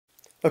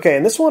Okay,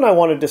 in this one I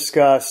want to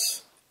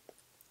discuss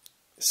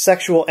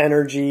sexual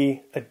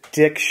energy,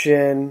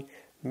 addiction,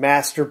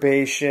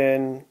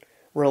 masturbation,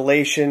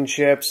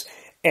 relationships,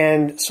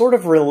 and sort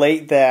of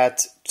relate that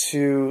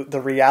to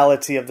the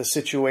reality of the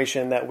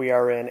situation that we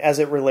are in as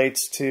it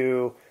relates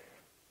to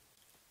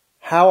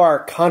how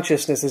our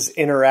consciousness is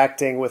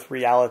interacting with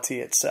reality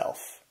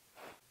itself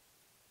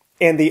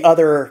and the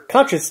other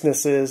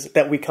consciousnesses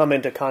that we come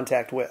into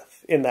contact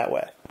with in that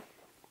way.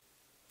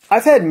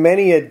 I've had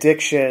many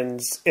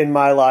addictions in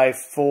my life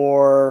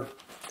for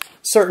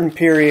certain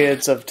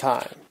periods of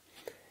time,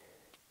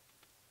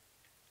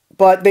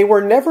 but they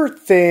were never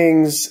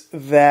things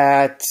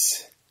that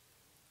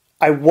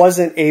I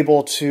wasn't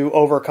able to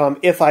overcome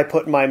if I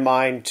put my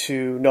mind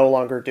to no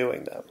longer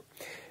doing them.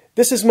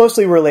 This is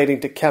mostly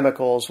relating to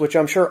chemicals, which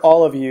I'm sure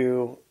all of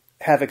you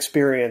have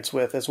experience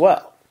with as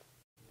well.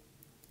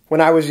 When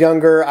I was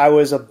younger, I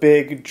was a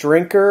big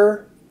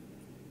drinker,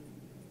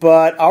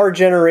 but our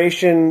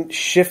generation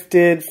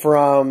shifted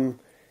from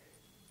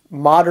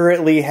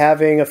moderately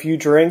having a few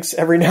drinks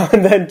every now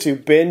and then to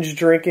binge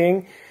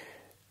drinking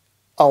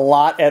a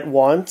lot at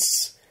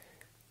once.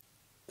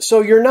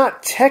 So you're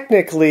not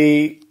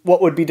technically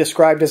what would be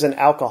described as an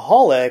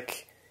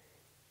alcoholic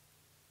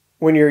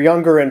when you're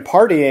younger and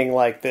partying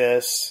like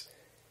this,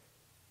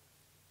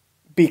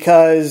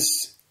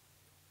 because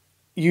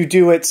you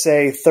do it,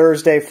 say,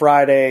 Thursday,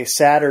 Friday,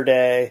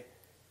 Saturday,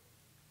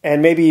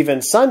 and maybe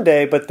even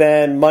Sunday, but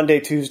then Monday,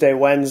 Tuesday,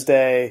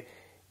 Wednesday,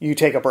 you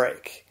take a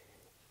break.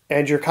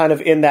 And you're kind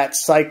of in that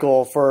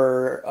cycle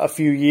for a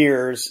few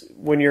years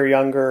when you're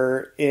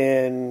younger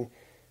in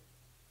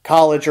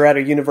college or at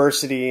a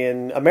university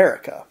in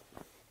America.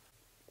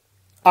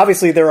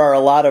 Obviously, there are a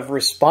lot of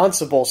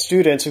responsible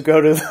students who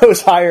go to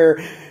those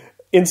higher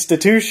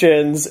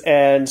institutions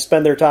and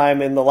spend their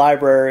time in the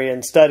library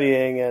and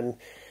studying, and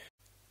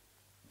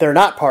they're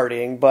not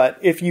partying. But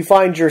if you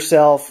find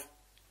yourself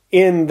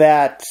in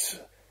that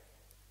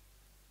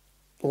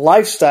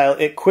lifestyle,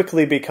 it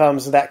quickly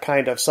becomes that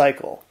kind of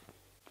cycle.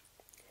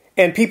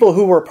 And people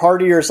who were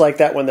partiers like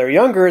that when they're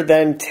younger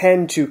then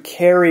tend to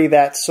carry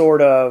that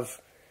sort of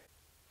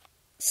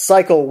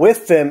cycle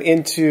with them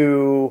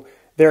into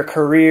their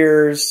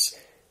careers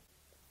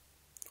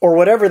or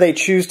whatever they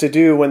choose to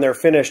do when they're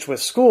finished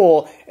with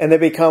school, and they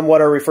become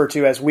what are referred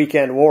to as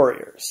weekend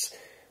warriors.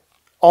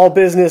 All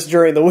business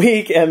during the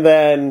week, and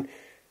then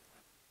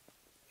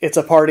it's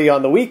a party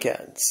on the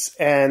weekends.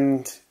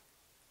 And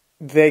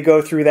they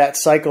go through that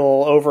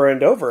cycle over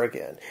and over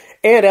again.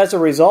 And as a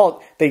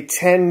result, they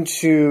tend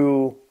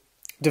to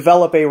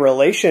develop a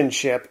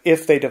relationship,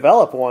 if they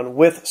develop one,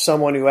 with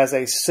someone who has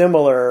a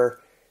similar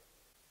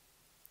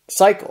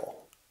cycle.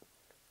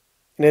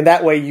 And in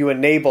that way, you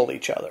enable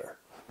each other.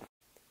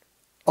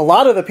 A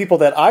lot of the people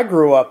that I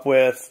grew up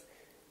with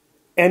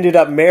ended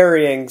up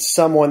marrying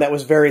someone that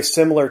was very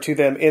similar to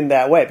them in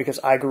that way, because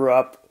I grew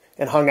up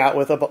and hung out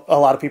with a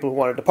lot of people who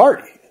wanted to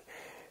party.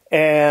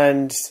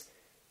 And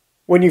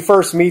when you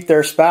first meet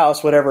their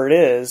spouse, whatever it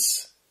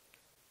is,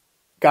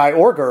 guy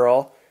or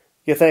girl,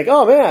 you think,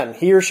 oh man,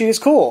 he or she is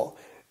cool.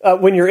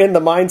 When you're in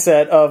the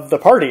mindset of the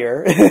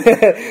partier.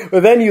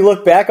 But then you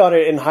look back on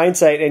it in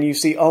hindsight and you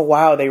see, oh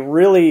wow, they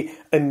really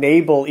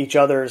enable each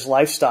other's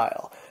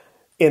lifestyle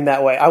in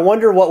that way. I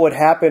wonder what would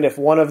happen if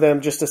one of them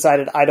just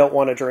decided, I don't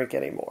want to drink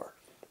anymore.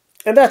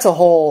 And that's a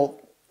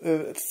whole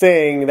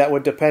thing that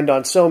would depend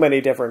on so many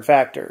different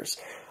factors.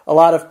 A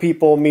lot of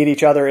people meet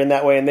each other in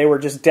that way, and they were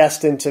just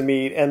destined to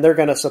meet, and they're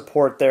going to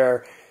support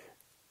their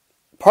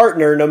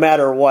partner no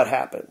matter what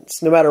happens,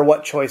 no matter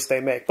what choice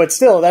they make. But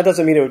still, that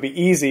doesn't mean it would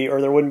be easy,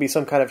 or there wouldn't be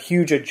some kind of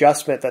huge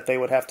adjustment that they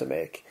would have to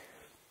make.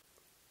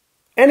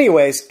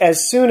 Anyways,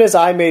 as soon as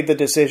I made the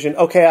decision,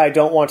 okay, I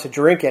don't want to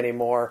drink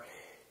anymore,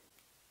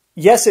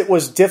 yes, it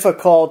was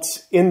difficult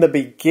in the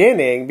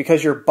beginning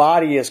because your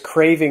body is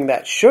craving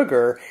that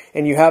sugar,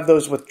 and you have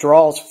those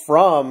withdrawals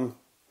from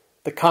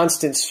the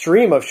constant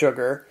stream of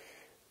sugar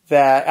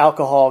that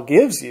alcohol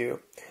gives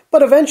you.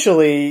 But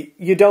eventually,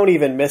 you don't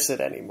even miss it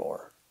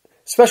anymore.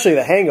 Especially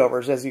the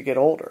hangovers as you get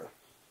older.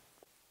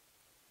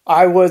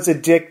 I was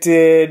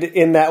addicted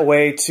in that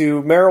way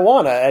to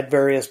marijuana at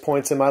various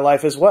points in my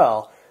life as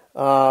well.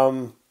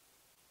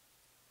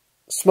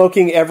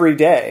 Smoking every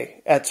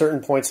day at certain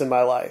points in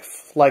my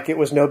life, like it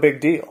was no big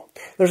deal.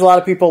 There's a lot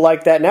of people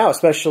like that now,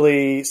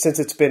 especially since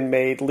it's been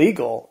made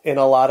legal in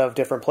a lot of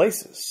different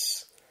places.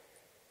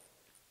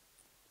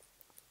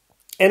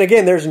 And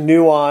again, there's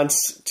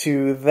nuance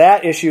to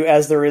that issue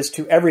as there is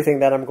to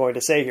everything that I'm going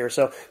to say here.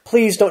 So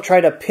please don't try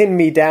to pin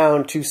me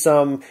down to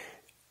some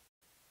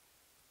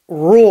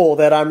rule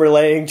that I'm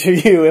relaying to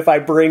you if I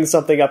bring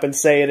something up and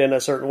say it in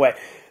a certain way.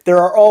 There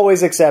are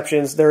always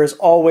exceptions. There is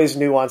always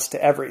nuance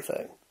to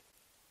everything.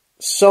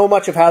 So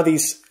much of how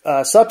these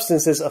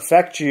substances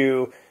affect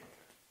you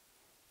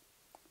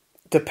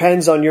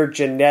depends on your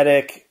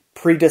genetic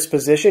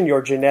predisposition,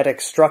 your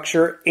genetic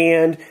structure,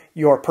 and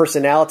your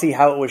personality,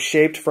 how it was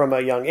shaped from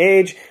a young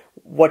age,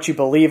 what you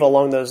believe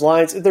along those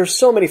lines. There's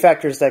so many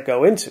factors that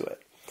go into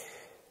it.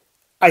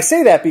 I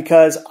say that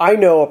because I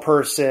know a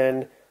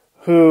person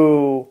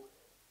who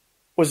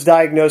was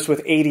diagnosed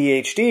with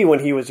ADHD when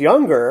he was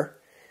younger,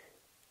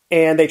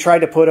 and they tried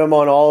to put him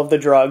on all of the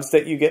drugs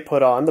that you get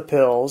put on, the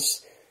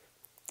pills.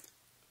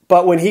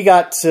 But when he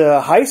got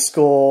to high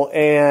school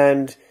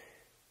and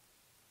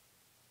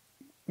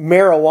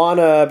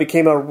marijuana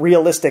became a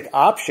realistic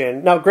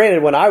option. Now,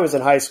 granted, when I was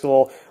in high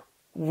school,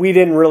 we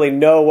didn't really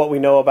know what we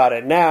know about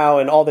it now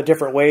and all the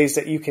different ways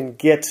that you can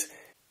get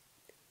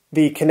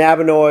the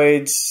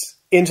cannabinoids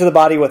into the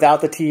body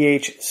without the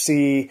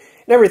THC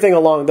and everything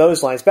along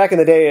those lines. Back in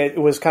the day, it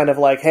was kind of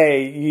like,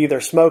 hey, you either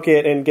smoke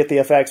it and get the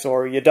effects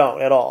or you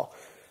don't at all.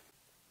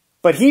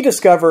 But he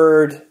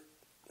discovered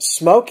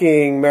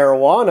smoking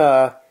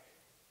marijuana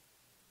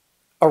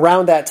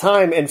around that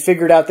time and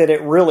figured out that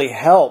it really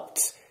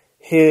helped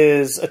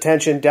his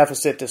attention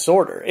deficit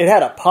disorder. It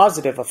had a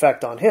positive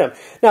effect on him.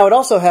 Now, it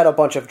also had a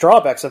bunch of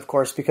drawbacks, of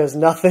course, because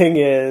nothing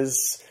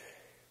is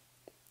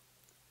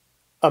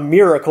a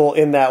miracle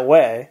in that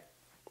way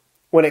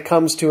when it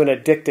comes to an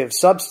addictive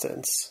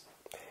substance.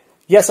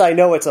 Yes, I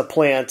know it's a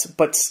plant,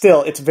 but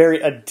still, it's very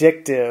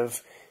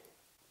addictive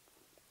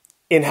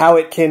in how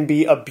it can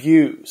be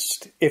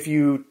abused if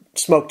you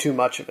smoke too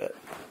much of it.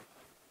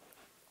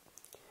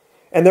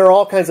 And there are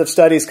all kinds of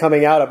studies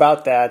coming out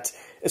about that,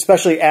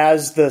 especially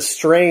as the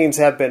strains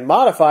have been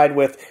modified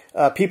with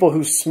people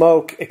who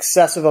smoke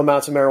excessive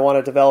amounts of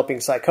marijuana developing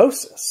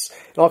psychosis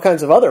and all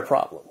kinds of other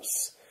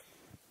problems.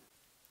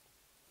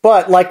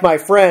 But like my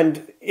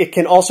friend, it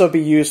can also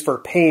be used for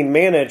pain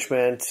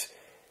management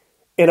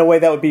in a way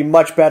that would be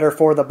much better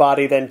for the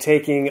body than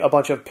taking a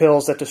bunch of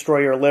pills that destroy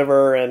your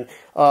liver and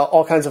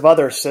all kinds of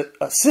other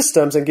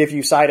systems and give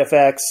you side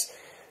effects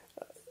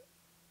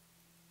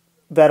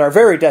that are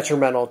very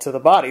detrimental to the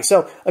body.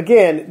 So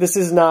again, this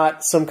is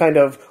not some kind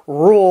of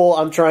rule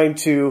I'm trying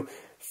to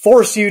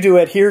force you to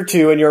adhere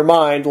to in your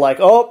mind, like,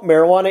 oh,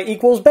 marijuana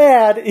equals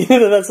bad.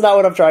 That's not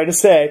what I'm trying to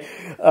say.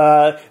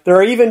 There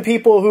are even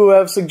people who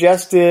have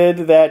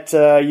suggested that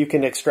you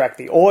can extract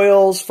the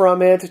oils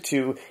from it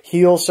to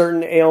heal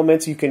certain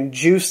ailments. You can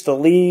juice the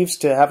leaves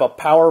to have a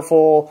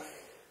powerful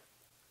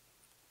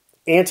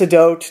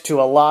antidote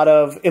to a lot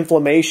of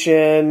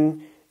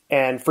inflammation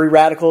and free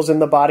radicals in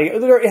the body.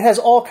 It has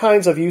all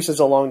kinds of uses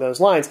along those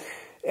lines.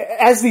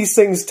 As these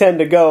things tend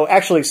to go,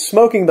 actually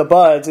smoking the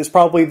buds is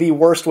probably the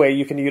worst way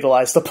you can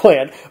utilize the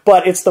plant,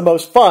 but it's the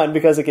most fun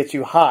because it gets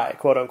you high,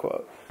 quote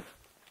unquote.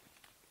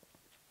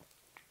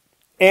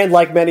 And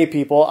like many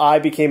people, I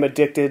became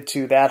addicted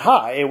to that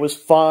high. It was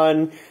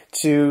fun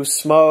to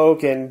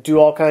smoke and do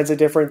all kinds of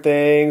different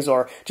things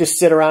or just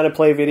sit around and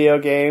play video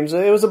games.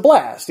 It was a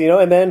blast, you know,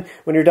 and then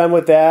when you're done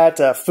with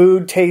that,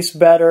 food tastes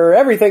better.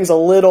 Everything's a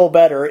little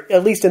better,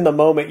 at least in the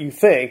moment you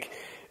think.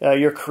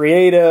 You're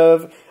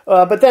creative.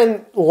 But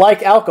then,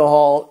 like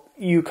alcohol,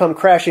 you come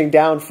crashing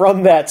down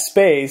from that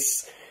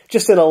space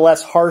just in a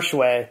less harsh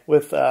way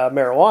with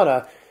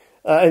marijuana.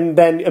 And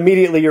then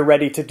immediately you're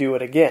ready to do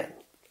it again.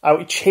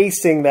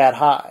 Chasing that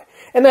high.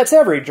 And that's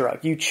every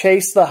drug. You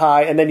chase the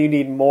high and then you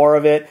need more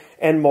of it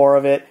and more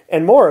of it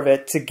and more of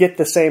it to get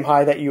the same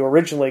high that you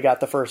originally got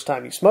the first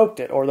time you smoked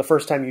it or the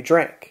first time you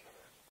drank.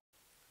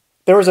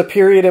 There was a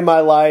period in my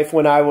life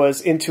when I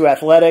was into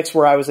athletics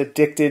where I was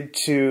addicted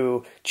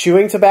to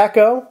chewing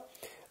tobacco,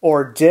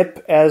 or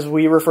dip as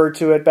we referred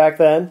to it back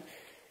then.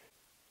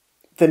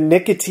 The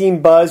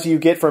nicotine buzz you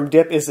get from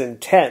dip is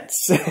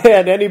intense.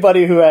 And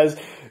anybody who has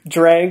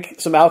drank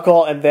some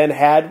alcohol and then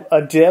had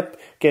a dip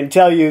can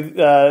tell you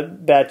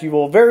that you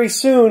will very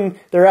soon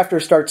thereafter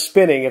start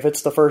spinning if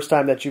it's the first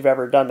time that you've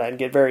ever done that and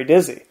get very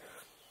dizzy.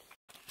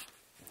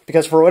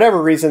 Because for whatever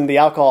reason, the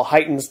alcohol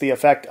heightens the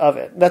effect of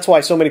it. That's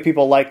why so many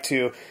people like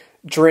to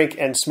drink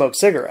and smoke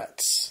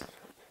cigarettes.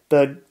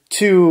 The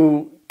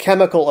two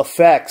chemical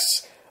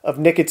effects of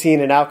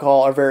nicotine and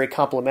alcohol are very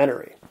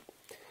complementary.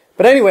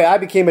 But anyway, I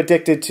became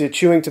addicted to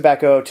chewing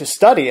tobacco to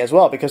study as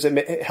well because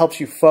it helps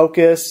you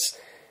focus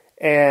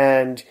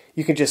and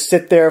you can just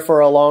sit there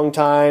for a long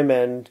time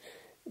and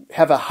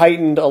have a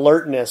heightened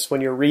alertness when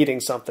you're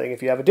reading something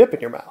if you have a dip in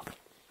your mouth.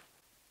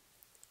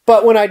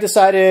 But when I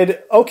decided,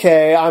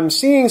 okay, I'm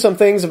seeing some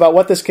things about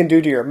what this can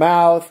do to your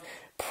mouth,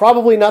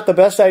 probably not the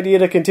best idea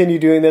to continue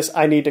doing this,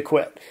 I need to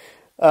quit.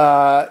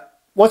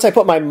 Once I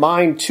put my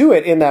mind to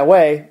it in that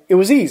way, it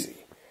was easy.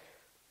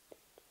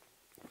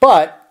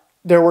 But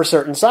there were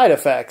certain side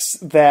effects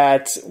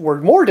that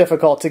were more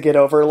difficult to get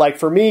over. Like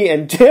for me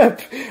and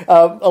dip,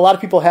 a lot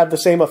of people have the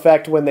same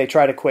effect when they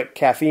try to quit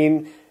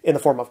caffeine in the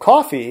form of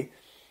coffee.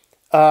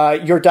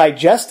 Your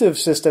digestive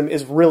system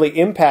is really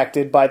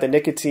impacted by the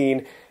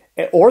nicotine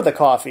or the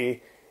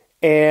coffee,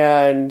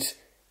 and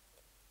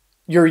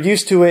you're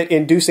used to it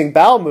inducing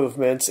bowel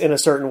movements in a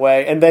certain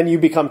way, and then you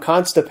become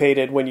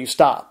constipated when you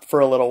stop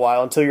for a little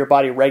while until your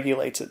body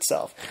regulates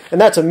itself.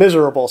 And that's a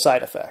miserable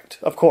side effect,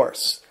 of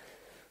course.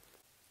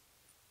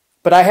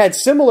 But I had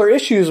similar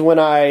issues when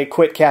I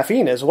quit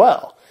caffeine as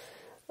well.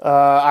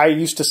 I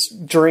used to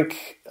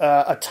drink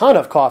a ton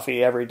of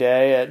coffee every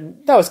day,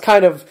 and that was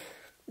kind of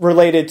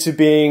related to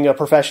being a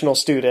professional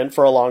student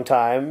for a long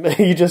time.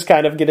 You just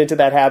kind of get into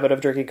that habit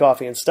of drinking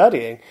coffee and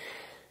studying.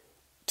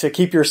 to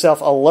keep yourself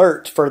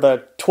alert for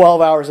the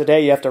 12 hours a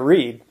day you have to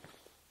read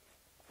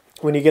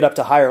when you get up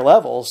to higher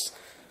levels.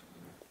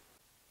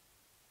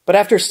 But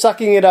after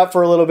sucking it up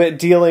for a little bit,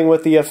 dealing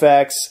with the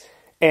effects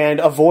and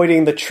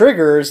avoiding the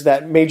triggers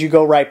that made you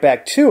go right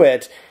back to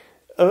it,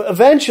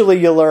 eventually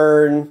you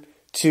learn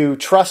to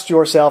trust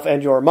yourself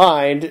and your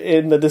mind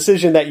in the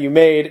decision that you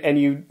made, and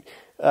you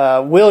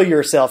will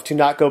yourself to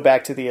not go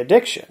back to the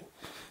addiction.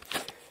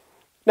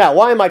 Now,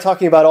 why am I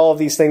talking about all of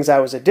these things I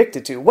was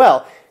addicted to?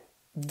 Well,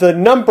 the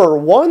number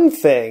one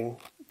thing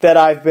that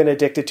I've been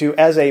addicted to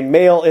as a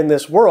male in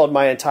this world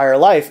my entire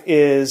life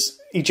is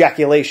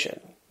ejaculation,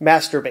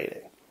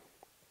 masturbating.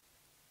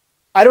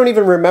 I don't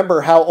even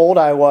remember how old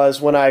I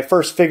was when I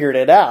first figured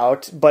it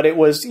out, but it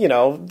was,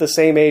 the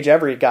same age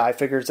every guy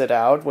figures it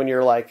out, when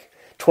you're like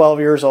 12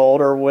 years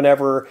old or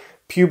whenever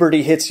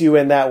puberty hits you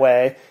in that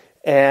way.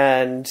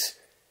 And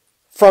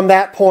from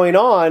that point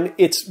on,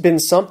 it's been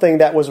something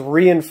that was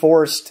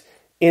reinforced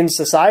in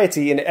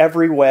society in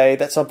every way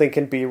that something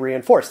can be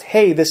reinforced.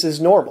 Hey, this is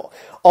normal.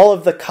 All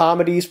of the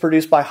comedies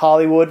produced by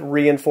Hollywood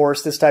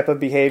reinforce this type of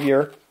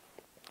behavior.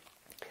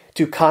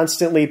 To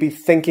constantly be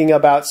thinking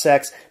about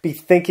sex, be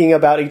thinking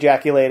about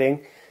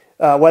ejaculating,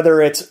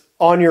 whether it's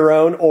on your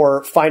own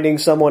or finding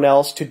someone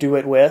else to do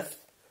it with.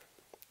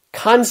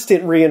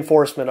 Constant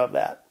reinforcement of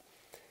that.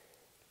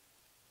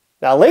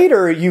 Now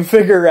later, you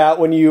figure out,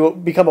 when you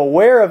become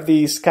aware of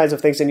these kinds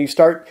of things and you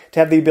start to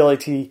have the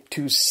ability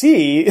to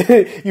see,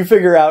 you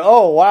figure out,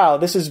 oh wow,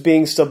 this is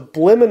being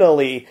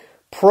subliminally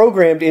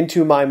programmed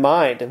into my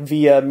mind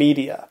via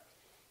media.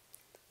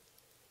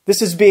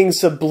 This is being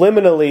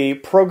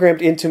subliminally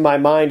programmed into my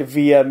mind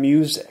via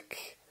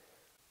music.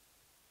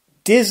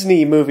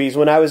 Disney movies,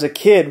 when I was a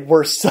kid,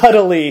 were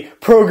subtly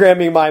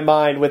programming my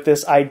mind with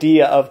this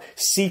idea of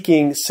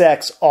seeking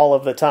sex all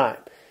of the time.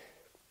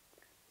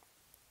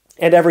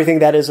 And everything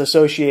that is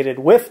associated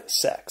with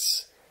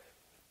sex.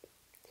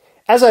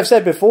 As I've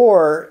said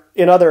before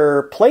in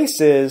other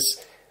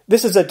places,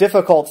 this is a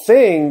difficult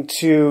thing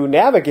to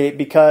navigate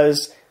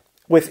because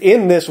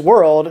within this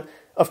world,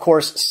 of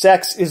course,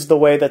 sex is the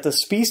way that the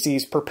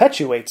species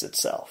perpetuates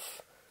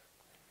itself.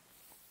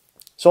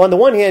 So on the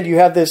one hand, you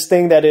have this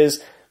thing that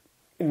is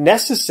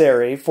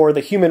necessary for the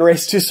human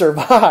race to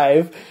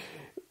survive,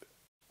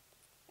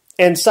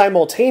 and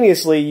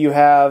simultaneously you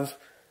have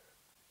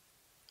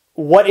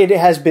what it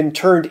has been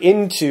turned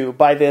into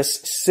by this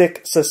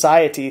sick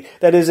society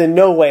that is in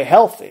no way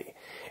healthy.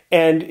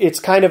 And it's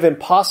kind of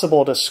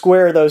impossible to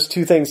square those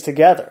two things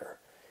together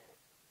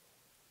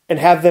and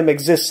have them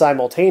exist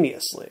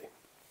simultaneously.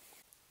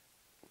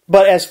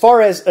 But as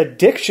far as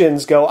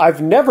addictions go,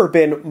 I've never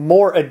been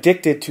more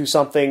addicted to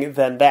something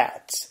than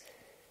that.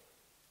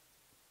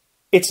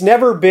 It's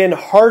never been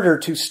harder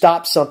to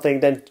stop something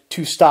than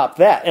to stop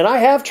that. And I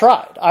have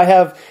tried. I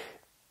have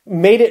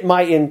made it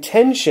my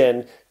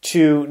intention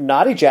to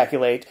not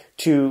ejaculate,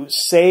 to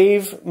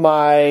save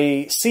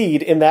my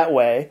seed in that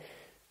way,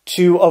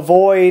 to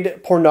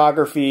avoid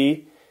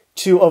pornography,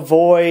 to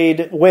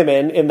avoid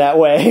women in that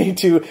way,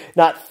 to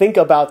not think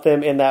about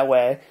them in that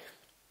way.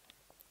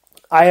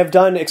 I have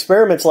done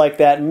experiments like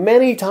that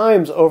many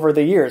times over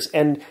the years,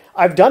 and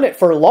I've done it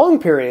for long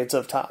periods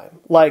of time.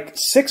 Like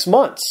 6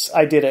 months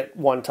I did it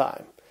one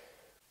time.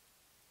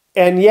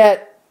 And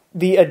yet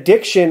the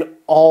addiction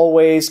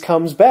always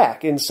comes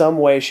back in some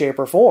way, shape,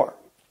 or form.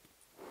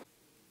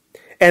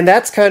 And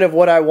that's kind of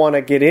what I want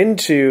to get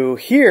into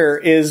here,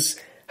 is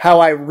how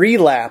I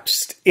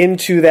relapsed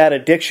into that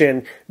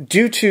addiction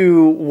due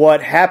to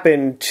what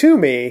happened to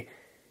me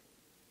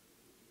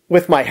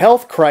with my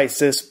health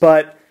crisis,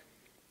 but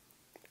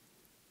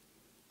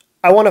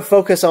I want to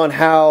focus on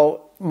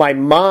how my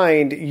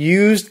mind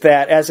used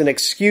that as an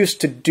excuse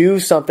to do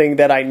something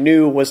that I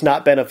knew was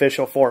not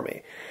beneficial for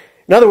me.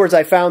 In other words,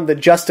 I found the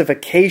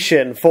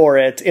justification for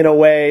it in a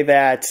way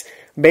that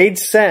made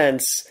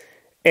sense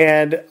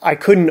and I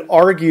couldn't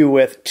argue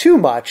with too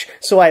much,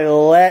 so I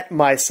let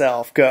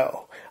myself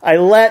go. I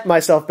let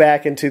myself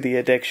back into the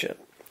addiction.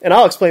 And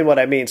I'll explain what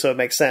I mean so it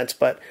makes sense,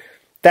 but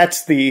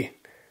that's the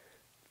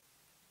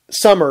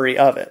summary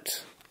of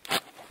it.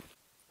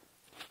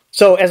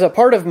 So as a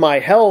part of my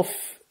health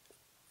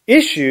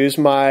issues,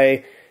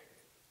 my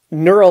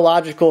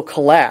neurological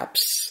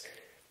collapse,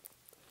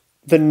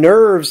 the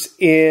nerves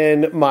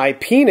in my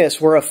penis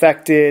were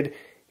affected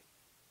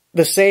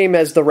the same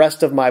as the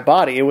rest of my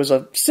body. It was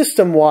a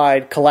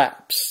system-wide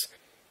collapse.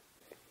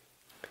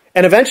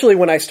 And eventually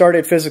when I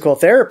started physical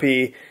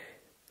therapy,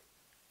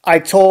 I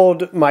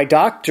told my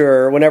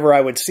doctor whenever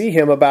I would see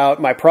him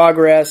about my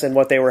progress and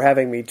what they were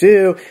having me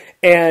do.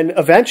 And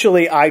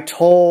eventually I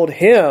told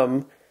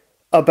him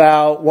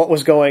about what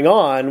was going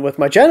on with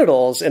my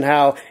genitals and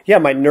how, yeah,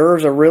 my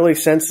nerves are really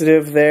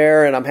sensitive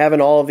there and I'm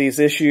having all of these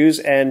issues.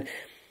 And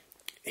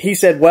he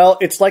said, well,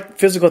 it's like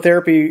physical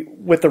therapy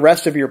with the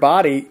rest of your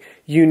body.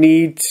 You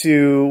need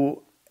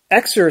to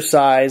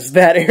exercise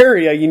that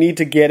area. You need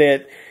to get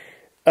it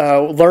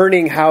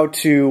learning how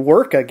to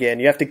work again.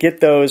 You have to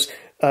get those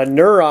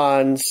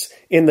neurons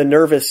in the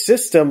nervous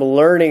system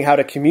learning how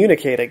to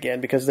communicate again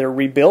because they're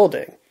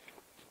rebuilding.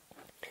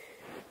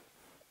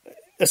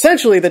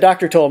 essentially the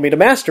doctor told me to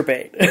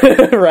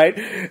masturbate, right?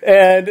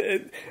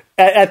 And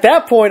at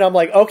that point, I'm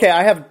like, okay,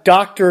 I have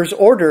doctor's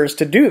orders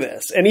to do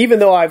this. And even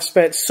though I've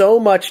spent so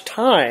much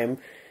time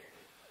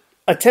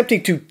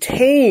attempting to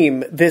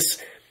tame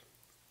this,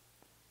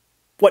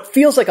 what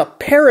feels like a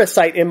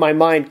parasite in my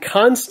mind,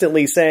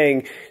 constantly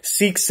saying,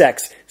 seek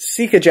sex,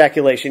 seek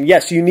ejaculation.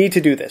 Yes, you need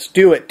to do this.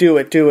 Do it, do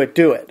it, do it,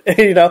 do it.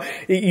 You know,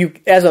 you,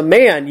 as a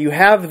man, you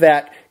have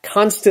that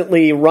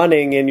constantly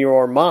running in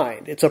your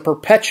mind. It's a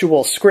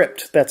perpetual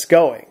script that's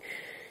going.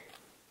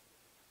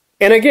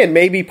 And again,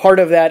 maybe part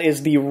of that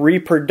is the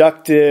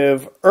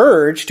reproductive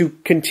urge to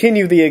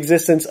continue the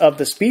existence of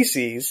the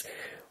species.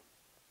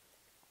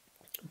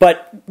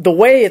 But the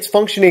way it's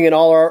functioning in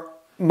all our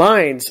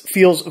minds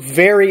feels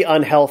very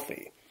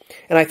unhealthy.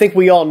 And I think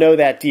we all know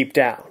that deep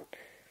down,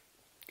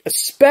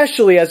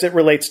 especially as it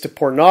relates to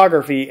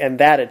pornography and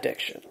that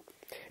addiction,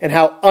 and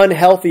how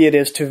unhealthy it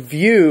is to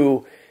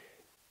view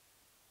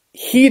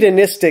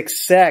hedonistic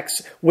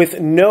sex with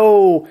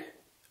no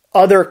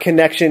other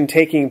connection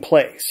taking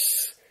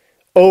place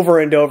over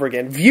and over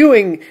again.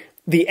 Viewing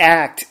the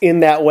act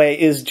in that way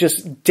is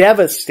just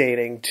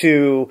devastating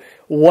to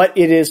what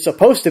it is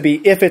supposed to be,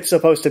 if it's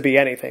supposed to be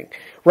anything,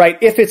 right?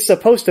 If it's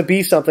supposed to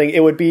be something,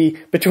 it would be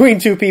between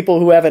two people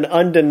who have an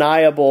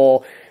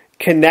undeniable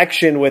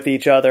connection with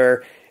each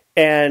other,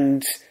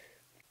 and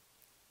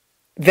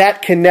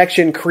that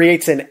connection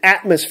creates an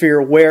atmosphere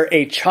where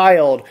a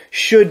child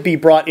should be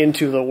brought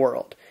into the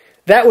world.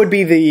 That would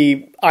be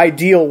the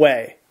ideal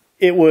way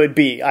it would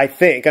be, I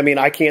think. I mean,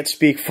 I can't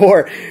speak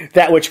for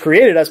that which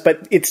created us,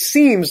 but it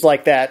seems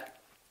like that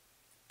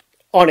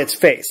on its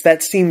face.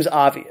 That seems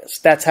obvious.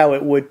 That's how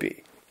it would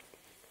be.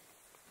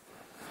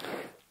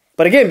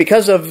 But again,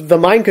 because of the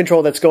mind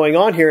control that's going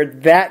on here,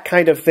 that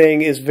kind of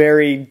thing is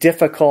very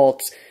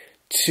difficult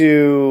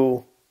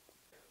to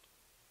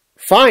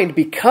find,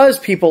 because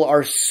people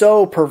are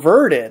so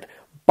perverted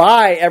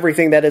by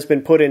everything that has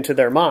been put into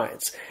their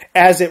minds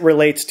as it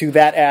relates to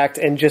that act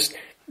and just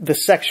the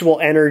sexual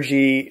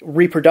energy,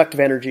 reproductive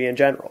energy in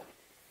general.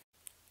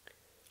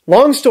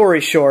 Long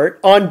story short,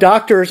 on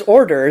doctor's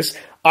orders,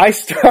 I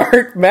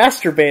start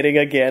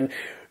masturbating again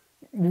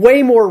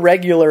way more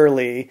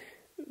regularly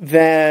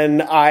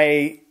than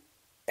I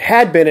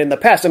had been in the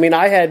past. I mean,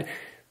 I had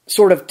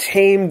sort of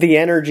tamed the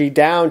energy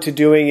down to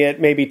doing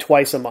it maybe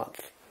twice a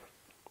month.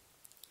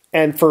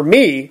 And for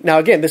me, now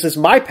again, this is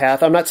my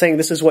path. I'm not saying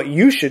this is what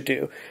you should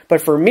do.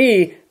 But for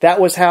me,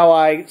 that was how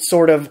I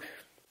sort of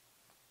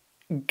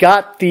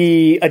got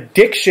the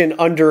addiction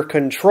under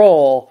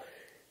control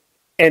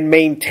and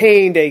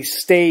maintained a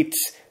state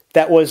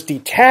that was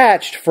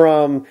detached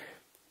from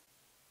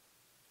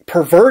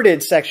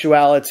perverted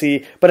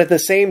sexuality. But at the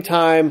same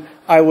time,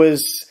 I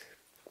was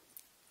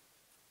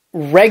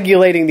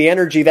regulating the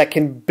energy that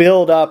can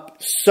build up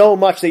so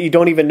much that you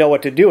don't even know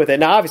what to do with it.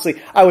 Now,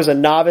 obviously, I was a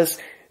novice.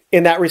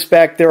 In that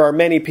respect, there are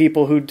many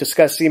people who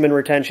discuss semen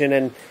retention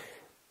and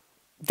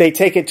they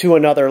take it to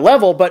another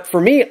level. But for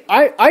me,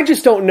 I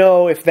just don't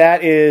know if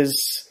that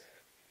is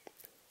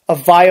a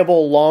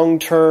viable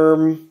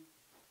long-term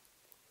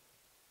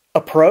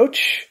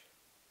approach.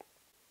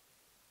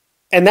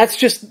 And that's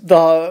just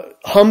the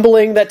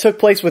humbling that took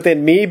place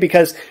within me,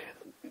 because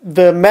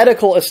the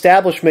medical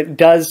establishment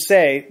does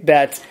say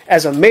that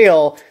as a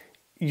male,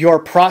 your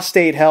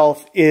prostate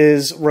health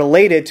is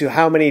related to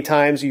how many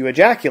times you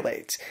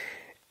ejaculate.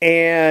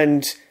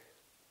 And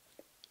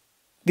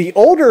the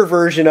older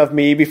version of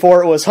me,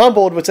 before it was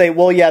humbled, would say,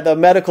 well, yeah, the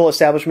medical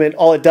establishment,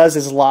 all it does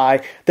is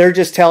lie. They're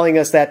just telling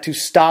us that to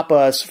stop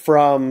us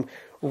from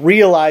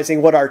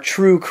realizing what our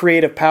true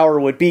creative power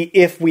would be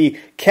if we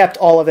kept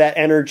all of that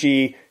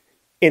energy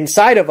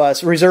inside of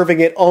us, reserving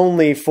it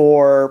only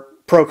for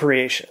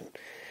procreation.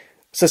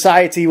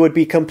 Society would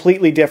be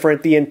completely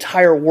different. The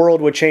entire world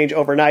would change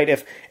overnight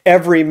if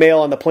every male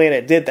on the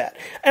planet did that.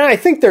 And I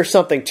think there's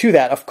something to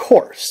that, of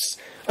course.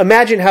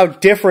 Imagine how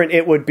different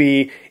it would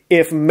be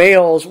if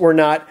males were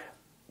not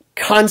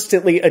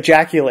constantly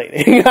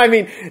ejaculating. I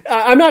mean,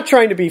 I'm not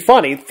trying to be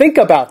funny. Think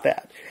about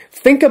that.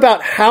 Think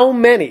about how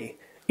many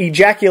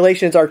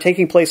ejaculations are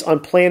taking place on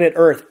planet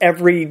Earth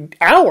every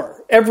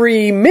hour,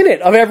 every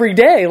minute of every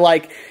day.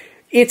 Like,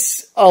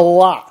 it's a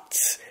lot.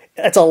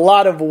 It's a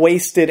lot of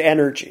wasted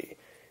energy.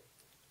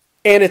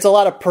 And it's a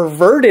lot of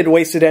perverted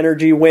wasted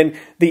energy when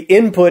the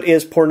input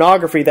is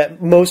pornography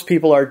that most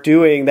people are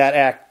doing that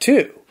act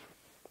to.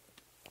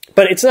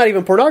 But it's not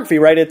even pornography,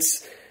 right?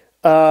 It's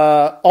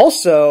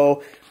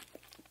also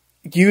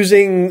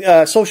using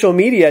social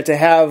media to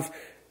have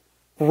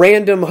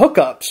random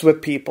hookups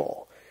with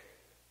people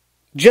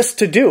just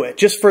to do it,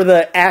 just for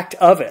the act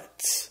of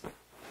it.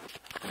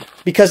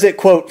 Because it,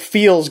 quote,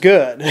 feels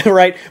good,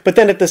 right? But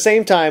then at the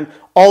same time,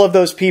 all of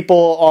those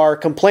people are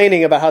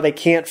complaining about how they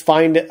can't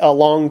find a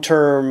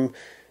long-term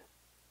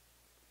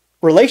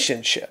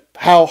relationship,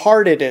 how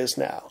hard it is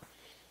now.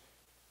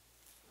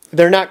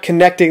 They're not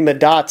connecting the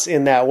dots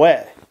in that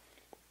way.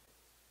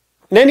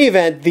 In any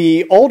event,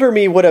 the older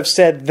me would have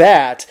said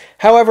that.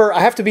 However,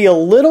 I have to be a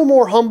little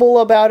more humble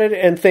about it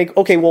and think,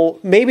 okay, well,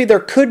 maybe there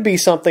could be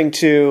something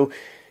to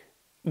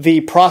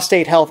the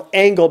prostate health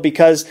angle,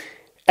 because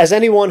as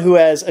anyone who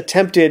has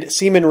attempted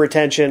semen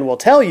retention will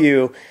tell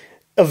you,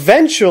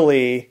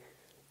 eventually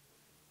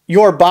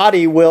your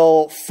body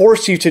will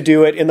force you to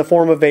do it in the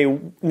form of a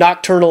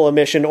nocturnal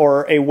emission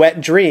or a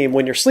wet dream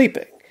when you're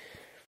sleeping.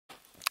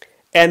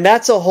 And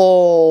that's a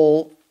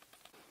whole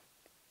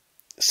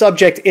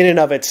subject in and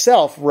of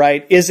itself,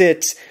 right? Is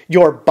it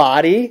your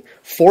body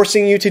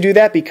forcing you to do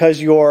that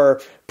because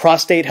your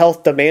prostate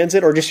health demands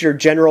it, or just your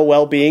general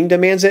well-being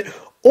demands it?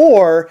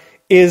 Or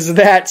is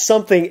that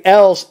something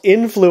else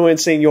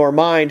influencing your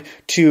mind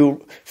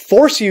to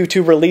force you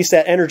to release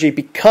that energy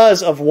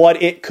because of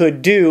what it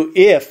could do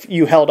if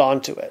you held on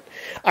to it?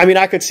 I mean,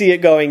 I could see it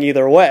going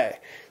either way.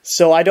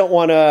 So I don't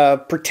want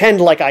to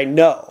pretend like I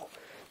know.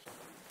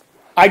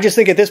 I just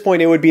think at this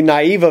point it would be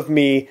naive of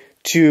me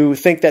to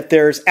think that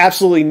there's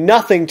absolutely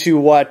nothing to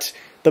what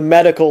the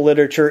medical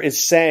literature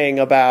is saying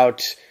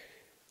about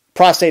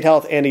prostate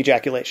health and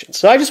ejaculation.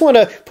 So I just want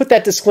to put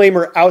that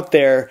disclaimer out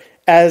there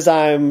as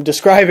I'm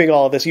describing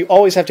all of this. You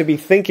always have to be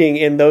thinking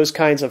in those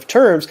kinds of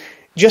terms,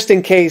 just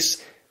in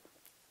case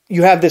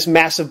you have this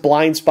massive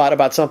blind spot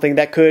about something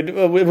that could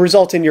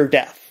result in your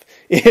death.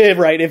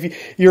 Right?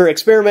 If you're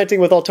experimenting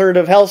with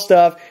alternative health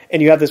stuff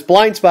and you have this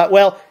blind spot,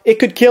 well, it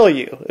could kill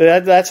you.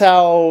 That's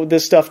how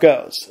this stuff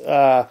goes.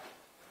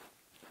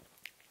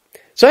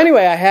 So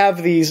anyway, I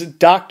have these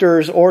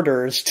doctor's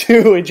orders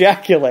to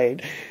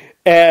ejaculate,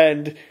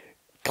 and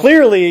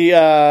clearly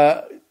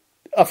a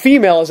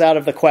female is out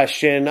of the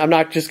question. I'm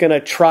not just going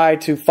to try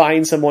to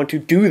find someone to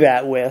do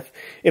that with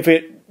if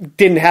it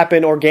didn't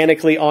happen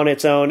organically on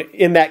its own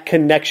in that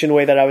connection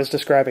way that I was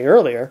describing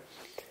earlier.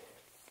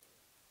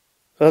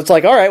 So it's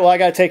like, all right, well, I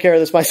got to take care of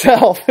this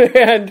myself.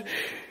 And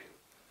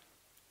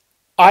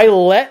I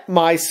let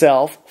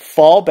myself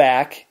fall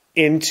back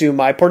into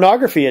my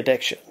pornography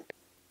addiction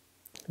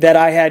that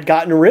I had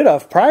gotten rid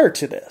of prior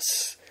to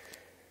this.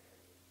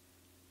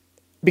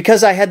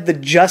 Because I had the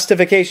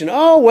justification,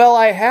 oh, well,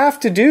 I have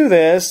to do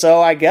this,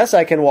 so I guess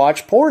I can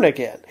watch porn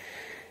again.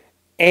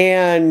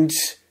 And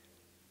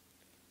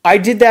I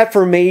did that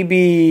for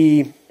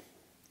maybe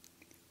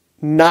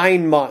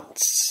 9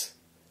 months,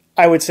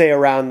 I would say,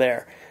 around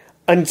there,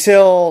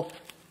 until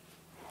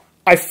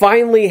I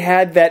finally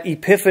had that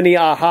epiphany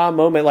aha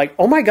moment, like,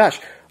 oh my gosh,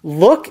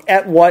 look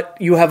at what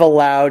you have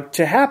allowed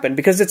to happen.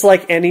 Because it's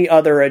like any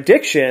other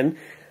addiction.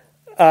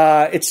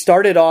 It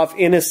started off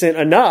innocent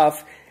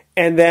enough,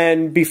 and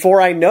then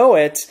before I know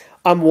it,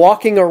 I'm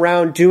walking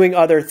around doing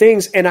other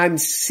things, and I'm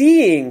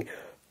seeing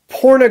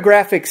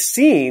pornographic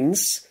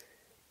scenes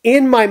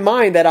in my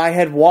mind that I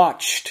had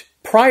watched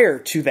prior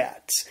to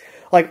that.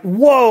 Like,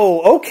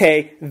 whoa,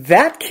 okay,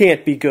 that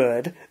can't be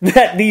good.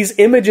 That these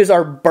images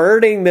are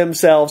burning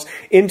themselves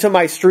into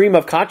my stream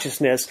of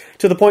consciousness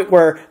to the point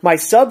where my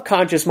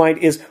subconscious mind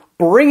is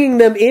bringing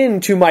them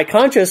into my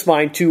conscious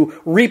mind to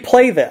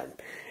replay them.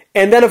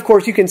 And then, of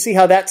course, you can see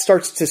how that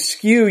starts to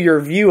skew your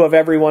view of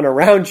everyone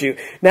around you.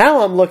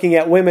 Now I'm looking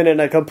at women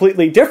in a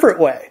completely different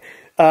way,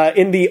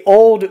 in the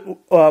old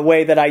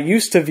way that I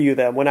used to view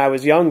them when I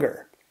was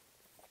younger,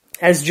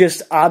 as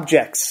just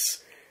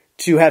objects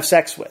to have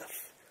sex with.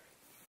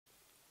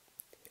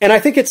 And I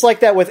think it's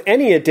like that with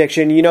any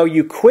addiction. You know,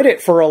 you quit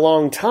it for a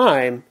long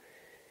time,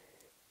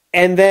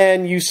 and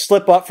then you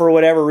slip up for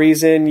whatever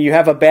reason. You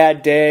have a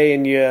bad day,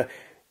 and you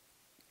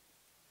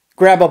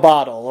grab a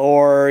bottle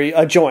or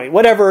a joint,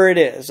 whatever it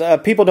is.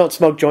 People don't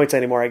smoke joints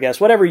anymore, I guess.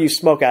 Whatever you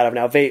smoke out of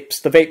now,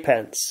 vapes, the vape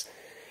pens.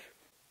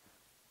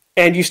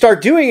 And you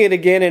start doing it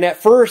again, and at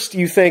first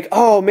you think,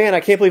 oh man,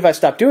 I can't believe I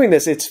stopped doing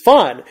this. It's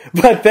fun.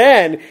 But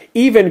then,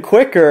 even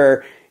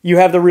quicker, you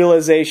have the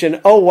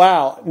realization, oh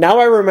wow, now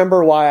I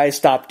remember why I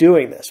stopped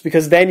doing this.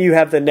 Because then you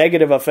have the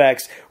negative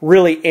effects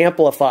really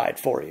amplified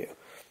for you.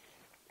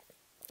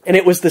 And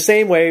it was the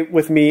same way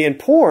with me in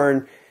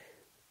porn,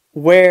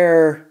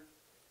 where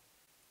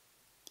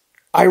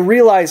I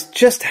realized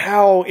just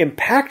how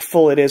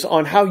impactful it is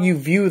on how you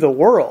view the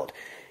world,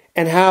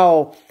 and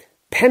how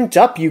pent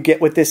up you get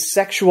with this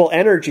sexual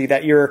energy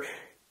that you're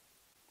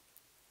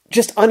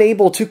just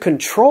unable to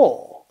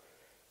control.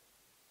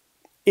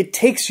 It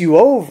takes you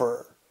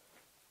over.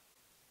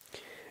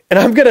 And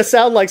I'm going to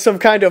sound like some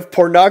kind of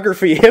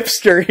pornography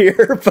hipster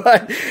here,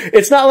 but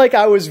it's not like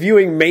I was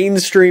viewing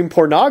mainstream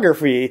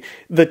pornography,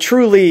 the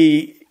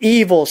truly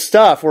evil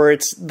stuff where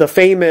it's the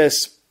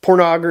famous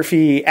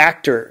pornography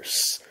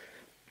actors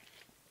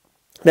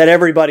that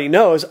everybody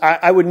knows.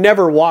 I would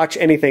never watch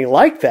anything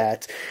like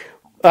that.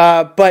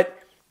 But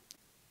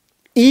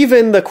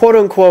even the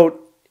quote-unquote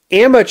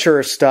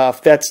amateur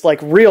stuff that's like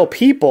real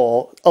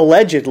people,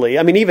 allegedly,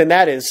 I mean, even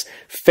that is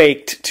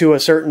faked to a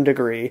certain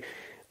degree,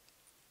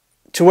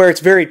 to where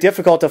it's very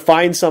difficult to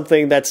find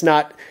something that's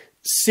not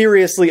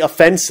seriously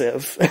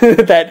offensive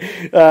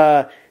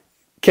that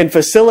can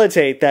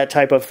facilitate that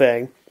type of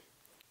thing.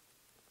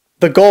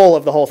 The goal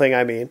of the whole thing,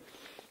 I mean.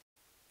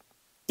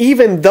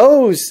 Even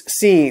those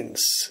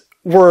scenes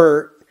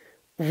were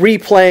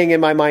replaying in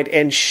my mind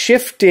and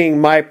shifting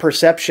my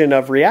perception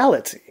of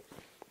reality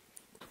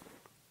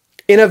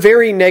in a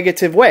very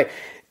negative way.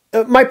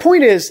 My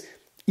point is,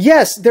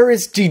 yes, there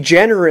is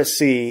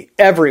degeneracy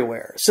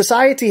everywhere.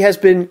 Society has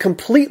been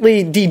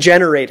completely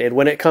degenerated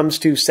when it comes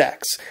to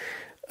sex.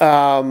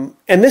 And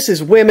this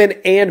is women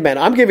and men.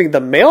 I'm giving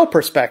the male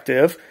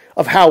perspective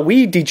of how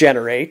we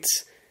degenerate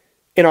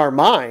in our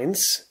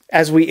minds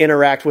as we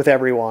interact with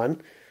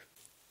everyone,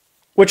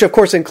 which of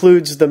course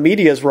includes the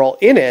media's role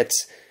in it.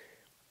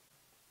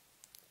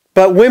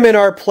 But women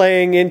are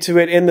playing into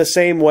it in the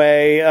same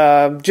way.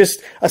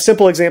 Just a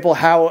simple example,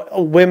 how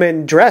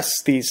women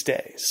dress these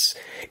days.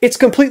 It's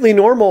completely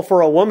normal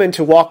for a woman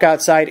to walk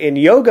outside in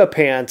yoga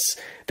pants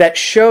that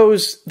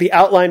shows the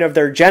outline of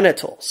their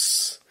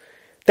genitals.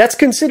 That's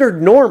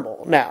considered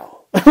normal now.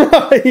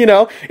 You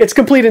know, it's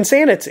complete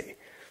insanity.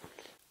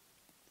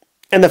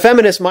 And the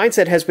feminist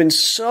mindset has been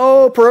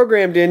so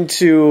programmed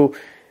into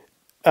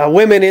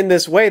women in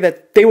this way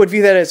that they would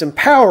view that as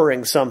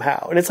empowering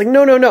somehow. And it's like,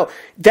 no, no, no.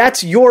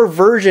 That's your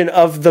version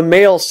of the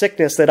male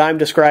sickness that I'm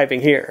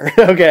describing here.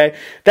 Okay?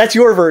 That's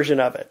your version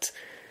of it.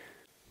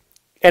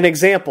 An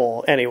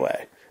example,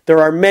 anyway. There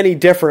are many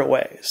different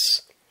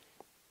ways.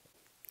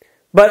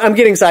 But I'm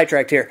getting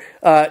sidetracked here.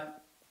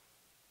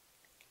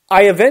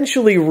 I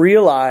eventually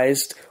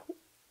realized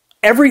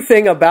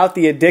everything about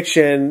the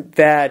addiction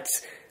that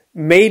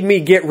made me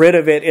get rid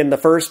of it in the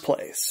first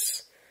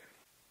place.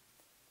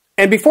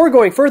 And before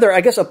going further,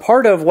 I guess a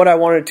part of what I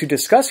wanted to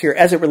discuss here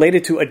as it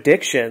related to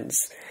addictions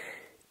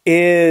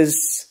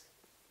is,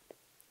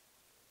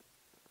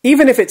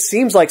 even if it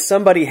seems like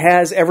somebody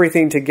has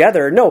everything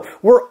together, no,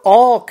 we're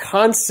all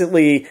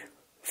constantly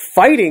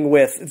fighting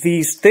with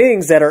these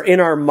things that are in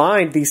our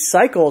mind, these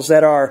cycles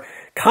that are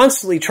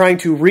constantly trying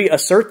to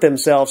reassert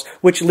themselves,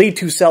 which lead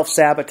to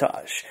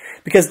self-sabotage.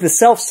 Because the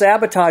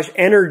self-sabotage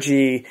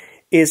energy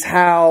is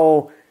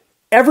how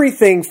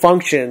everything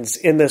functions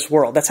in this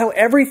world. That's how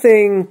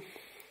everything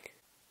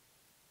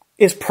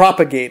is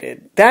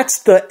propagated. That's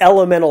the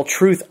elemental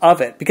truth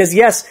of it. Because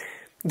yes,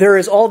 there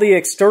is all the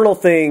external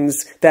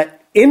things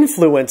that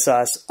influence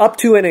us, up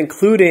to and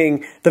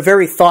including the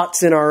very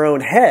thoughts in our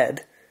own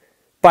head,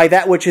 by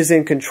that which is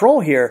in control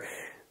here.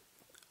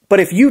 But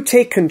if you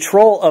take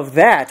control of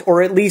that,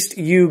 or at least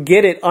you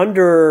get it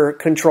under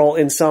control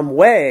in some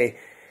way,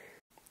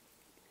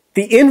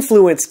 the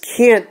influence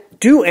can't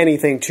do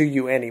anything to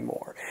you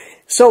anymore.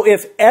 So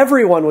if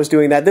everyone was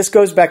doing that, this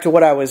goes back to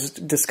what I was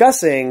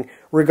discussing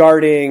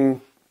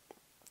regarding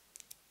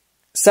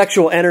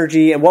sexual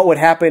energy and what would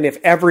happen if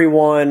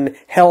everyone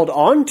held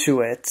on to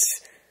it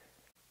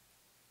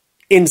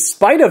in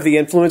spite of the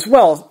influence.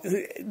 Well,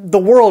 the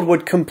world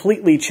would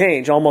completely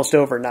change almost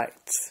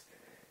overnight.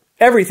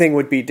 Everything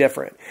would be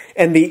different.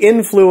 And the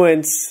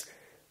influence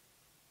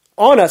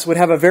on us would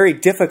have a very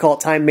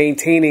difficult time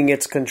maintaining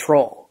its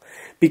control,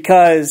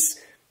 because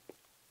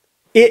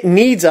it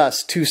needs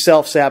us to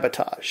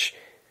self-sabotage.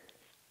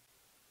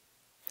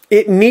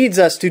 It needs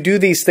us to do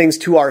these things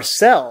to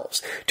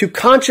ourselves, to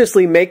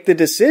consciously make the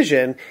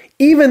decision,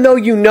 even though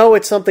you know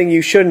it's something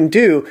you shouldn't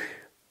do,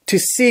 to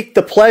seek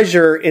the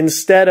pleasure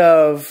instead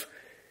of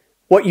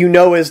what you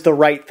know is the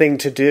right thing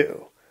to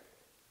do.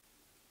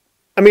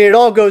 I mean, it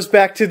all goes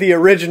back to the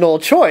original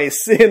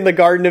choice in the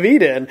Garden of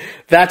Eden.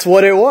 That's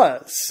what it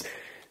was.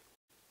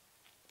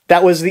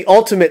 That was the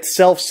ultimate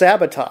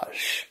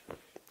self-sabotage.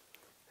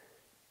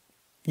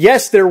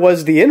 Yes, there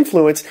was the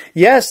influence.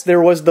 Yes,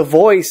 there was the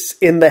voice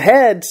in the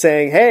head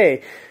saying,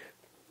 hey,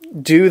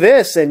 do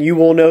this and you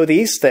will know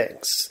these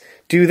things.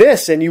 Do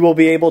this and you will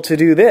be able to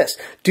do this.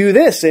 Do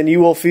this and you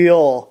will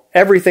feel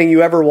everything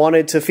you ever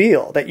wanted to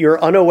feel that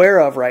you're unaware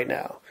of right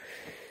now.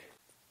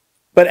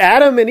 But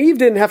Adam and Eve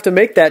didn't have to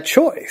make that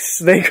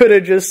choice. They could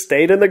have just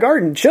stayed in the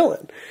garden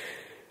chilling.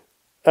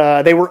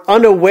 They were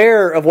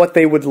unaware of what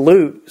they would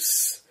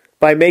lose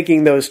by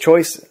making those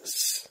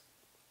choices.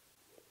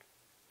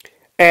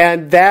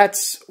 And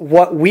that's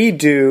what we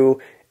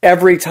do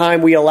every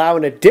time we allow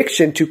an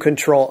addiction to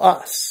control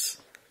us.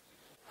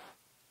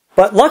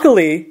 But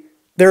luckily,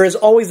 there is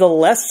always a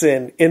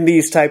lesson in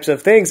these types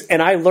of things.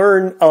 And I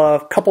learned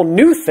a couple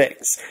new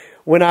things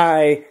when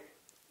I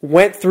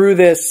went through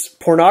this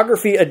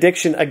pornography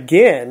addiction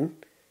again.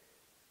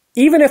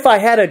 Even if I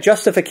had a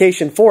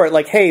justification for it,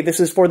 like, hey, this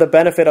is for the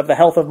benefit of the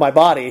health of my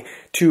body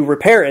to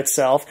repair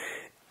itself,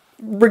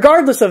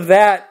 regardless of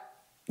that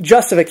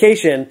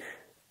justification,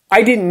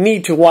 I didn't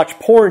need to watch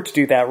porn to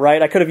do that,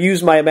 right? I could have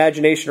used my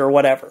imagination or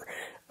whatever.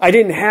 I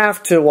didn't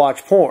have to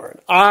watch porn.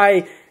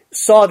 I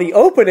saw the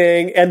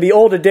opening and the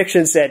old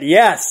addiction said,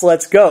 yes,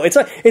 let's go.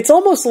 It's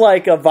almost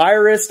like a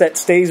virus that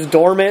stays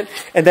dormant,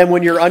 and then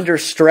when you're under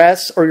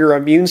stress or your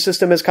immune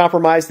system is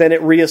compromised, then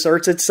it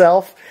reasserts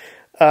itself.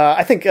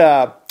 I think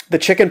the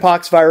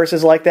chickenpox virus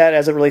is like that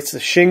as it relates to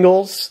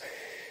shingles.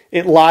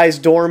 It lies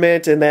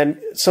dormant, and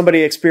then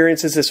somebody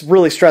experiences this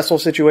really stressful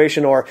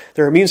situation, or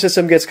their immune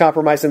system gets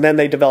compromised, and then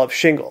they develop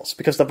shingles.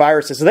 Because the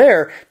virus is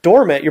there,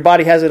 dormant, your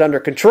body has it under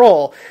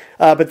control,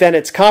 but then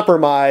it's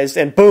compromised,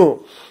 and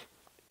boom,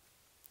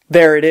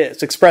 there it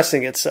is,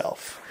 expressing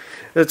itself.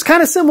 It's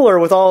kind of similar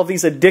with all of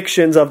these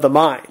addictions of the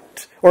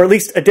mind, or at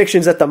least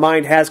addictions that the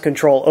mind has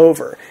control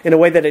over, in a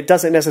way that it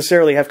doesn't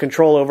necessarily have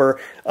control over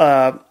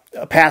a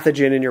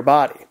pathogen in your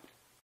body.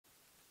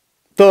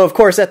 Though, of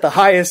course, at the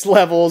highest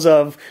levels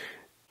of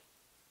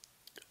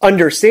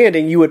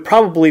understanding, you would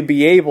probably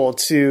be able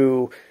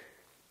to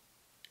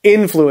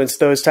influence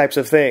those types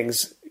of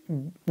things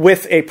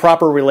with a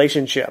proper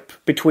relationship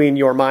between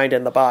your mind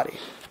and the body.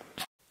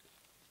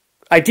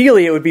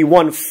 Ideally, it would be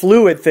one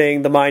fluid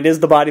thing. The mind is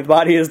the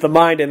body is the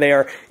mind, and they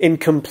are in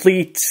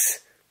complete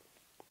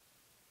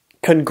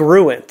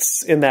congruence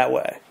in that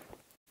way.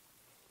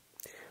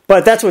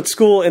 But that's what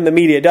school and the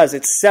media does.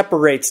 It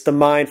separates the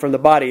mind from the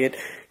body. It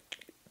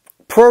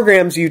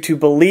programs you to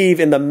believe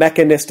in the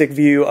mechanistic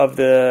view of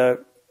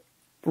the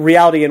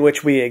reality in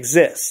which we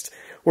exist,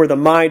 where the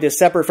mind is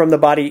separate from the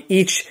body.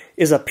 Each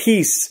is a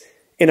piece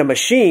in a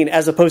machine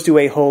as opposed to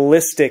a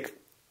holistic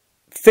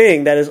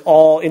thing that is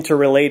all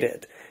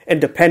interrelated and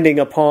depending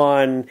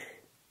upon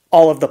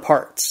all of the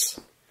parts.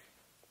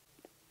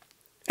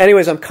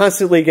 Anyways, I'm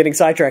constantly getting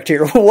sidetracked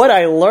here. What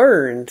I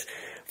learned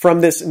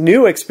from this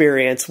new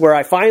experience where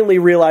I finally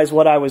realized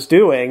what I was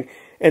doing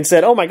and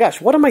said, oh my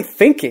gosh, what am I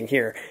thinking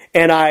here?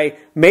 And I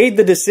made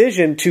the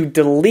decision to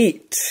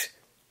delete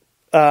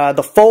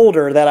the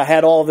folder that I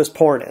had all of this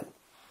porn in.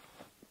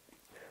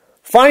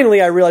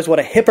 Finally, I realized what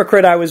a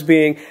hypocrite I was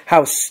being,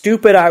 how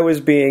stupid I was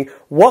being.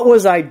 What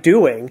was I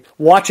doing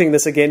watching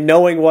this again,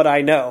 knowing what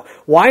I know?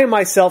 Why am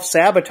I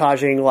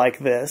self-sabotaging like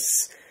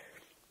this?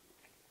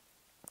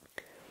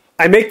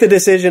 I make the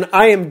decision,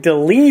 I am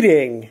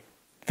deleting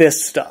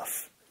this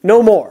stuff.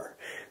 No more.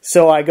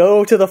 So I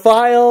go to the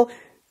file,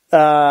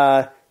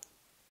 throw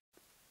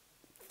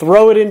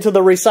it into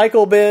the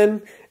recycle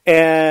bin,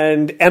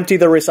 and empty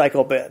the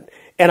recycle bin.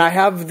 And I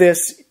have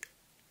this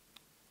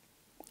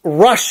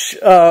rush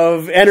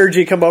of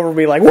energy come over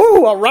me like,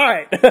 woo, all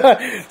right,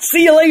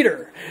 see you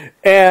later.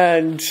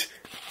 And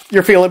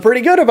you're feeling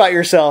pretty good about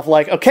yourself.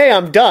 Like, okay,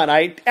 I'm done.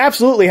 I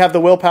absolutely have the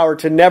willpower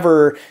to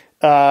never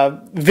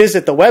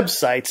visit the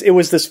websites. It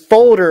was this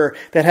folder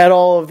that had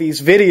all of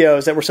these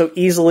videos that were so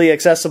easily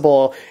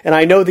accessible, and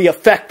I know the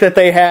effect that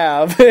they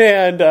have,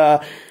 and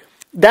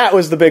that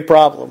was the big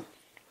problem.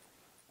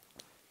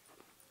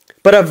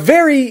 But a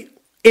very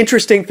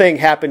interesting thing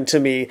happened to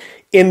me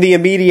in the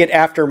immediate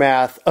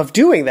aftermath of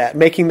doing that,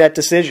 making that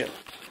decision.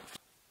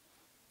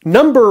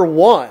 Number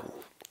one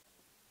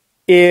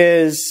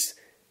is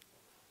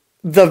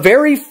the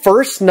very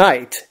first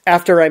night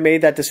after I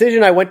made that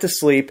decision, I went to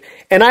sleep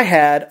and I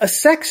had a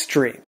sex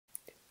dream.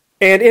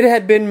 And it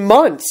had been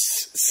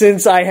months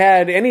since I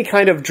had any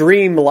kind of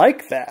dream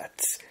like that.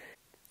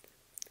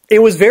 It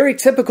was very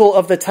typical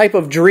of the type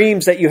of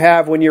dreams that you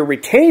have when you're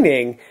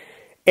retaining,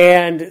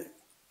 and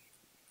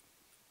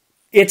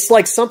it's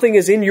like something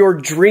is in your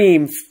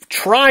dream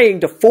trying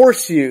to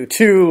force you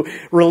to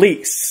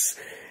release.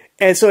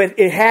 And so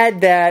it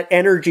had that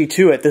energy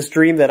to it, this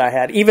dream that I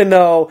had, even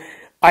though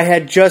I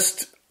had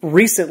just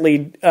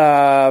recently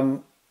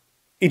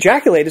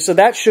ejaculated, so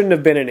that shouldn't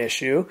have been an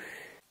issue.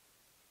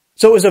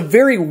 So it was a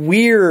very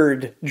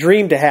weird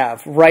dream to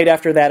have right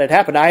after that had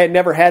happened. I had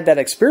never had that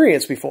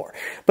experience before,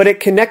 but it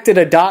connected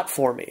a dot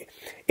for me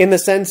in the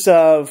sense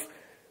of,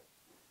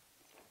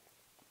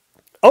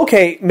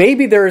 okay,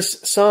 maybe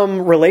there's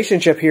some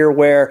relationship here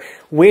where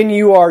when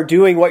you are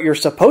doing what you're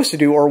supposed to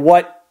do or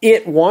what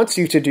it wants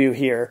you to do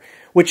here,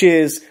 which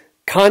is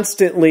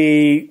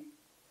constantly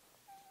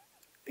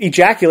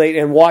ejaculate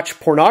and watch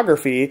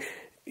pornography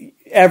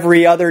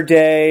every other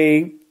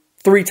day,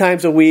 3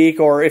 times a week,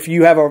 or if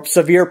you have a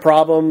severe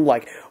problem,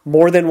 like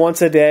more than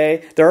once a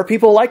day. There are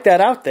people like that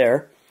out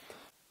there.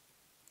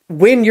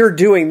 When you're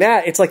doing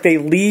that, it's like they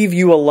leave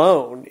you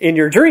alone in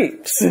your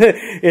dreams.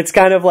 It's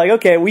kind of like,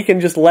 okay, we can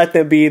just let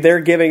them be. They're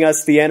giving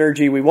us the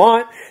energy we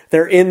want.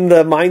 They're in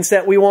the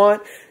mindset we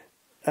want,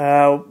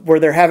 where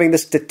they're having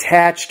this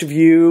detached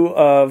view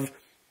of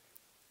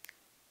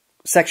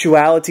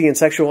sexuality and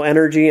sexual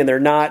energy, and they're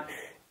not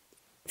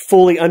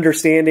fully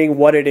understanding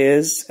what it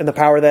is and the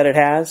power that it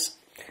has.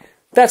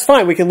 That's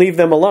fine. We can leave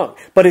them alone.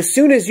 But as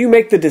soon as you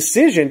make the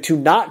decision to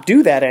not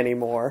do that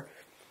anymore,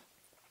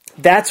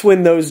 that's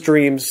when those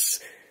dreams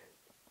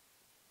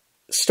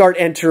start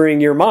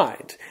entering your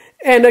mind.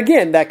 And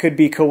again, that could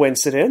be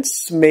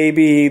coincidence.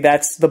 Maybe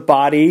that's the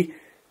body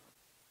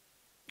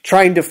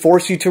trying to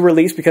force you to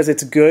release because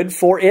it's good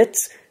for it,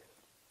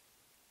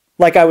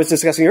 like I was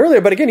discussing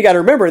earlier. But again, you got to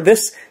remember,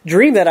 this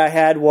dream that I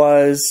had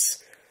was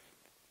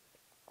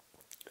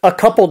a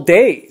couple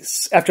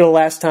days after the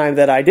last time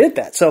that I did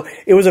that. So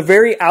it was a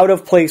very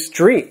out-of-place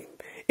dream.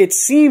 It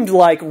seemed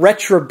like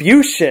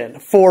retribution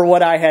for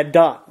what I had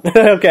done,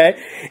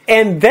 okay?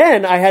 And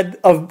then I had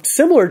a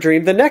similar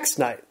dream the next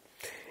night.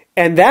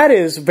 And that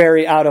is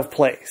very out of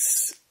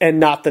place and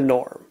not the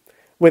norm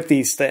with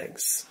these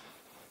things.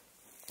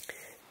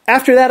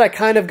 After that, I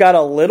kind of got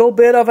a little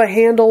bit of a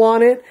handle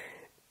on it.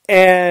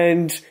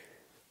 And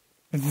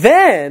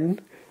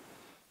then,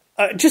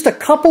 just a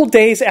couple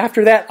days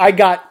after that, I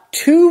got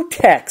 2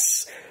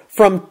 texts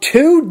from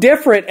 2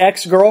 different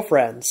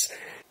ex-girlfriends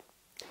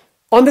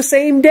on the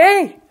same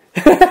day.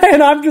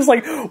 And I'm just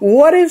like,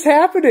 what is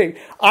happening?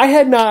 I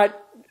had not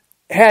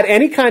had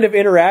any kind of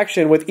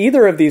interaction with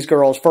either of these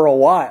girls for a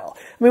while.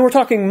 I mean, we're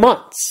talking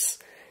months.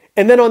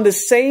 And then on the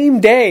same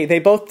day, they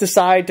both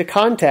decide to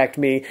contact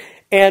me.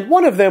 And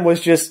one of them was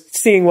just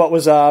seeing what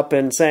was up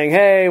and saying,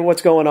 hey,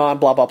 what's going on,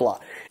 blah, blah, blah.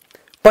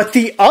 But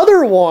the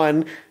other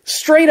one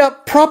straight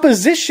up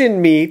propositioned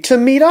me to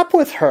meet up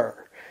with her.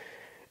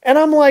 And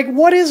I'm like,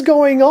 what is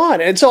going on?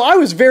 And so I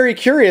was very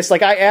curious.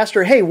 Like, I asked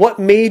her, hey, what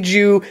made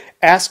you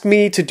ask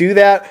me to do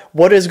that?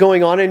 What is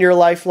going on in your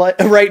life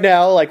right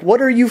now? Like,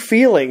 what are you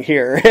feeling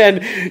here?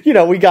 And, you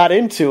know, we got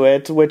into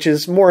it, which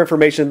is more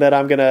information that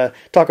I'm going to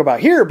talk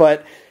about here.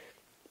 But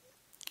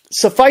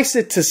suffice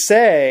it to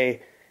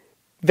say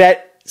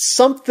that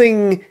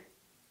something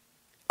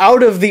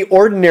out of the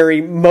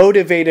ordinary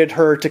motivated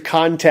her to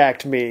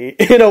contact me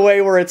in a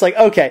way where it's like,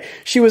 okay,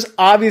 she was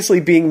obviously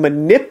being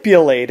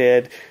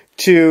manipulated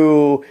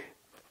to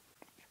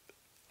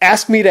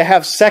ask me to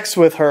have sex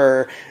with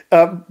her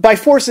by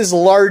forces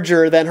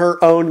larger than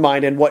her own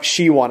mind and what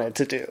she wanted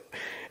to do.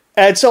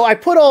 And so I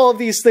put all of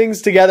these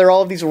things together,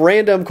 all of these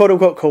random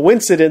quote-unquote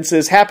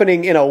coincidences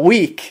happening in a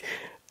week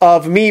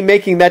of me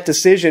making that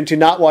decision to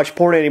not watch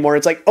porn anymore.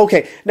 It's like,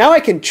 okay, now I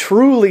can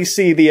truly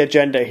see the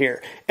agenda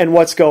here and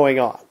what's going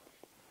on.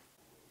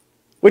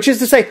 Which is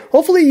to say,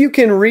 hopefully you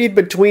can read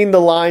between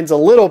the lines a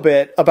little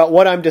bit about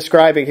what I'm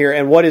describing here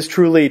and what is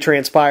truly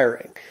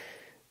transpiring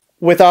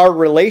with our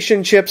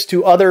relationships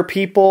to other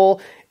people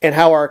and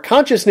how our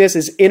consciousness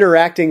is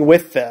interacting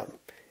with them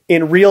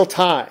in real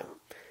time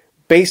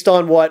based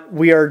on what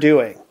we are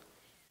doing.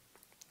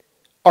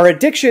 Our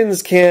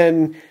addictions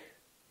can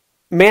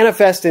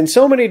manifest in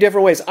so many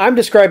different ways. I'm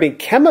describing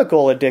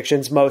chemical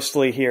addictions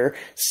mostly here,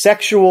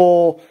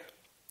 sexual,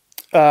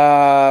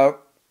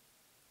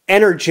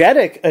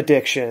 energetic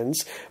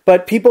addictions,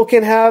 but people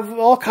can have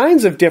all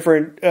kinds of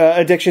different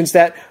addictions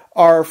that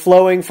are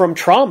flowing from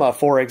trauma,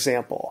 for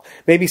example.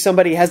 Maybe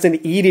somebody has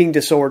an eating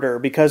disorder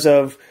because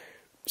of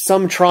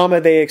some trauma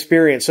they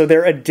experienced, so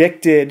they're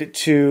addicted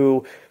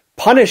to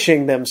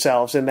punishing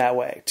themselves in that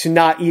way, to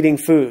not eating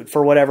food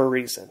for whatever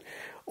reason.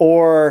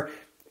 Or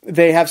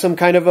they have some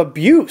kind of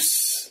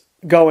abuse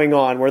going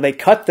on where they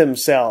cut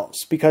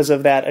themselves because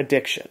of that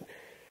addiction.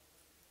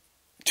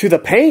 To the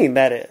pain,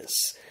 that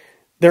is.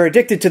 They're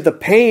addicted to the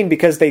pain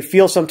because they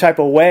feel some type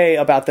of way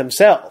about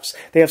themselves.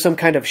 They have some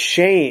kind of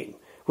shame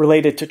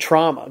related to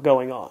trauma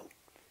going on.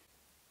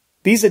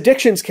 These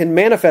addictions can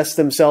manifest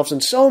themselves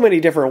in so many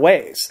different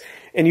ways.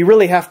 And you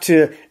really have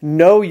to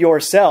know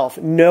yourself,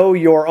 know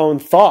your own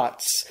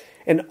thoughts,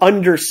 and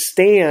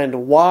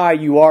understand why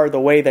you are the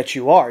way that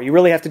you are. You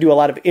really have to do a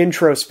lot of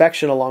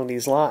introspection along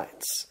these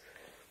lines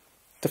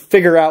to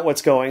figure out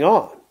what's going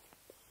on.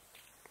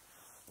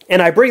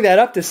 And I bring that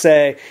up to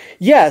say,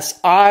 yes,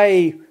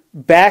 I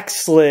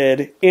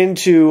backslid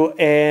into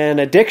an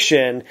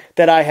addiction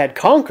that I had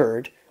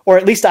conquered, or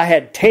at least I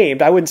had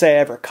tamed. I wouldn't say I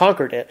ever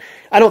conquered it.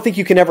 I don't think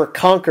you can ever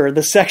conquer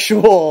the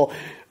sexual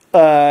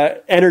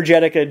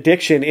energetic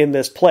addiction in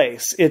this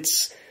place.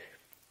 It's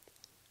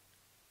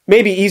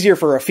maybe easier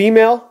for a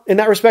female in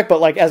that respect,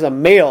 but like as a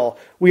male,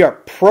 we are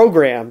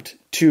programmed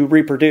to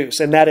reproduce,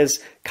 and that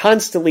is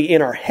constantly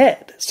in our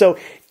head. So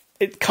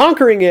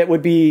conquering it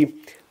would be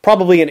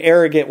probably an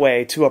arrogant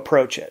way to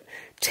approach it.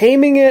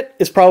 Taming it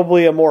is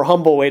probably a more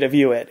humble way to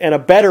view it, and a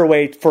better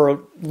way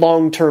for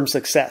long-term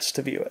success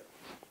to view it.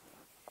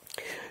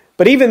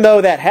 But even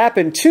though that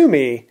happened to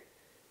me,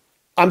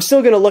 I'm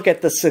still going to look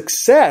at the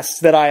success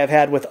that I have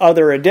had with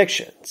other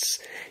addictions.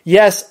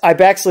 Yes, I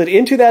backslid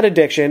into that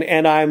addiction,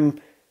 and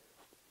I'm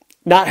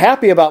not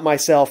happy about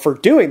myself for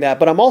doing that,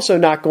 but I'm also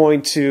not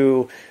going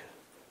to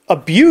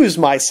abuse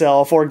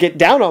myself or get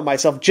down on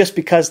myself just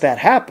because that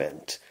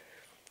happened.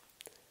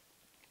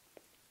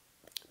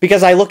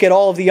 Because I look at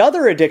all of the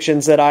other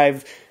addictions that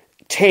I've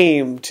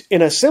tamed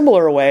in a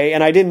similar way,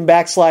 and I didn't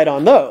backslide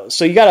on those.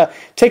 So you got to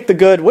take the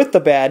good with the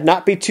bad,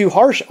 not be too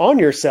harsh on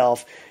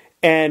yourself,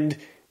 and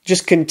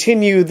just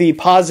continue the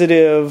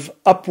positive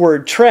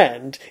upward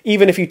trend,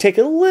 even if you take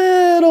a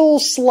little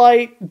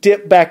slight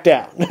dip back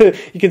down.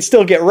 You can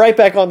still get right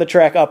back on the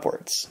track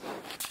upwards.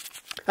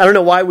 I don't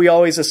know why we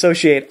always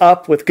associate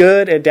up with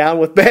good and down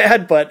with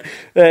bad, but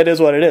it is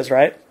what it is,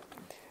 right?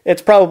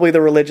 It's probably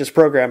the religious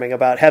programming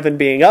about heaven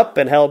being up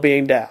and hell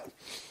being down.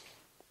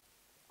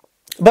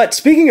 But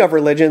speaking of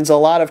religions, a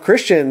lot of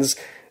Christians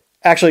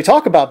actually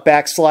talk about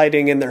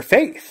backsliding in their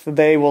faith.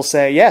 They will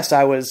say, yes,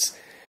 I was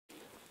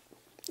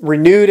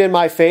renewed in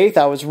my faith.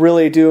 I was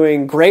really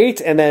doing great.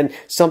 And then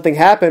something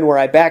happened where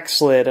I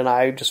backslid and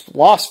I just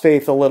lost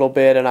faith a little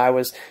bit. And I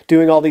was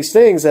doing all these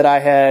things that I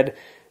had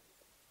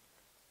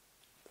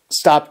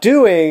stopped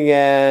doing.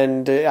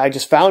 And I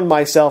just found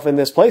myself in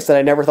this place that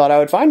I never thought I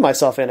would find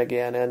myself in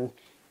again. And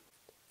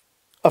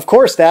of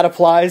course, that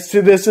applies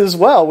to this as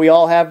well. We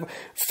all have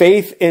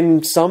faith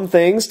in some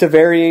things to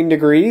varying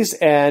degrees,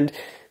 and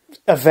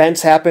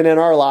events happen in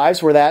our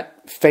lives where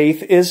that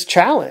faith is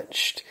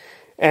challenged.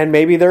 And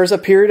maybe there's a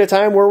period of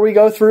time where we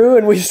go through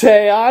and we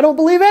say, I don't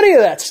believe any of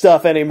that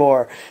stuff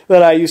anymore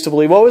that I used to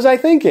believe. What was I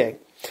thinking?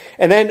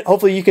 And then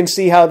hopefully you can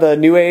see how the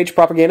New Age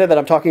propaganda that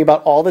I'm talking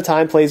about all the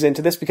time plays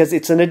into this, because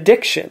it's an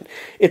addiction.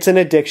 It's an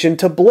addiction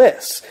to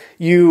bliss.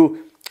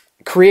 You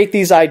create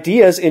these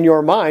ideas in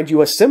your mind,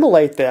 you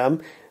assimilate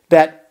them,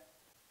 that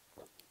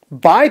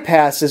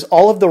bypasses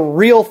all of the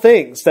real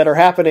things that are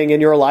happening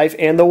in your life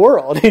and the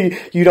world.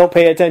 You don't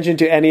pay attention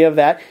to any of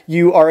that.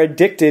 You are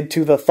addicted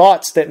to the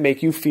thoughts that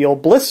make you feel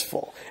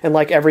blissful and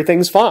like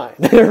everything's fine.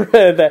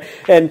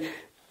 And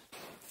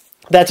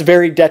that's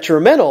very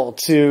detrimental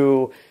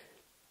to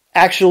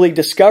actually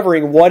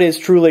discovering what is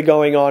truly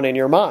going on in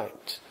your mind.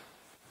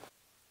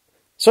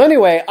 So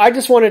anyway, I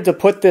just wanted to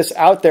put this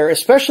out there,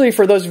 especially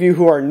for those of you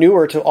who are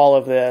newer to all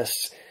of this,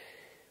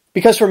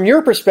 because from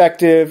your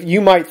perspective,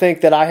 you might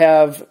think that I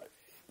have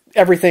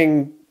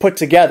everything put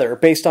together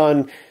based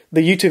on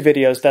the YouTube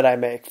videos that I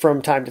make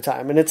from time to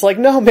time. And it's like,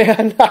 no,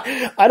 man,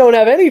 I don't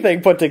have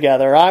anything put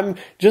together. I'm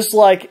just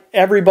like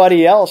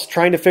everybody else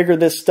trying to figure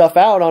this stuff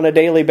out on a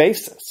daily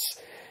basis.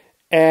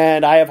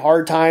 And I have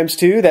hard times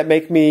too that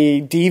make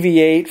me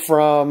deviate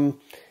from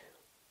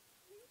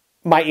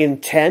my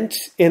intent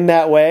in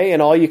that way.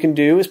 And all you can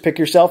do is pick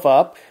yourself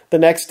up the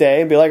next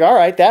day and be like, all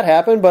right, that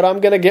happened, but I'm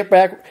going to get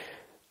back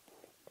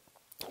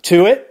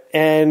to it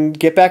and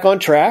get back on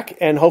track.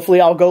 And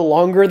hopefully I'll go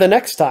longer the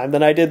next time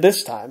than I did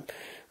this time.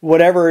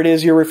 Whatever it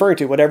is you're referring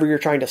to, whatever you're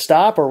trying to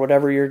stop or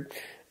whatever you're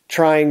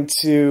trying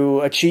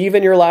to achieve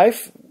in your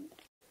life.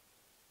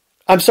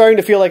 I'm starting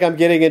to feel like I'm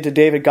getting into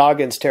David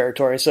Goggins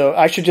territory, so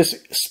I should just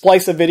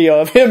splice a video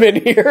of him in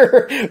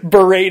here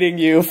berating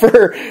you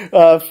for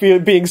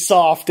being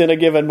soft in a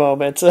given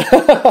moment. But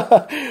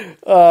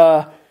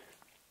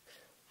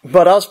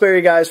I'll spare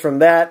you guys from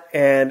that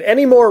and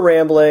any more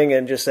rambling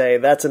and just say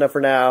that's enough for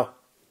now.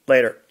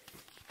 Later.